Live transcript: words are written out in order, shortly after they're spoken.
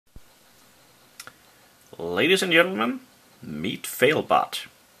Ladies and gentlemen, meet FailBot.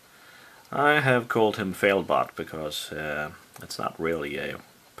 I have called him FailBot because it's not really a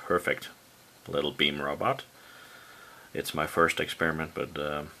perfect little beam robot. It's my first experiment with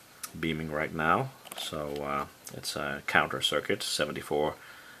beaming right now, so it's a counter circuit,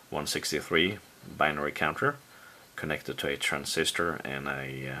 74163 binary counter, connected to a transistor and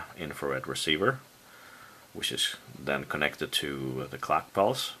a infrared receiver, which is then connected to the clock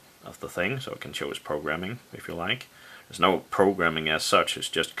pulse of the thing, so it can show its programming if you like. There's no programming as such, it's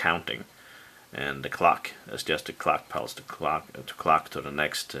just counting, and the clock is just a clock pulse to clock to the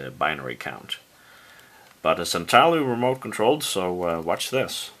next binary count. But it's entirely remote controlled, so watch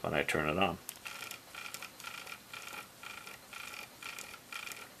this when I turn it on.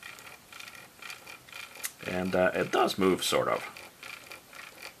 And it does move, sort of.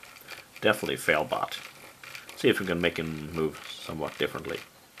 Definitely FailBot. See if we can make him move somewhat differently.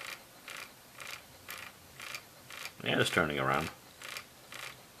 Yeah, it's turning around.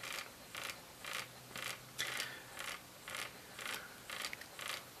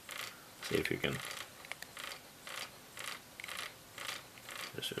 See if you can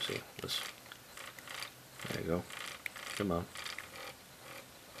just see this. There you go. Come on.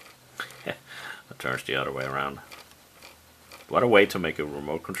 It turns the other way around. What a way to make a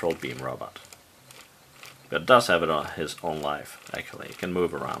remote controlled beam robot. But it does have it on his own life, actually. It can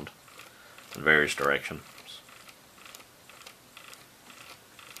move around in various directions.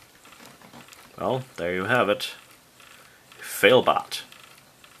 Well, there you have it. FailBot.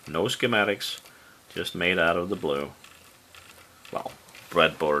 No schematics, just made out of the blue. Well,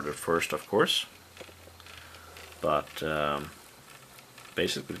 breadboarded first, of course, but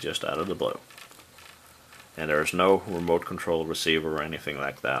basically just out of the blue. And there's no remote control receiver or anything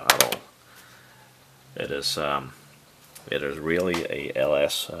like that at all. It is really a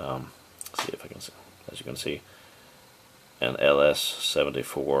LS. Let's see if I can see. As you can see, an LS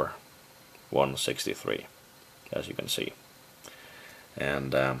 74163. As you can see.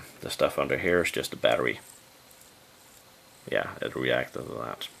 And the stuff under here is just a battery. Yeah, it reacted to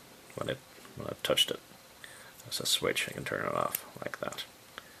that when I touched it. There's a switch, I can turn it off like that.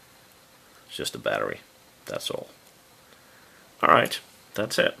 It's just a battery, that's all. Alright,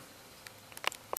 that's it.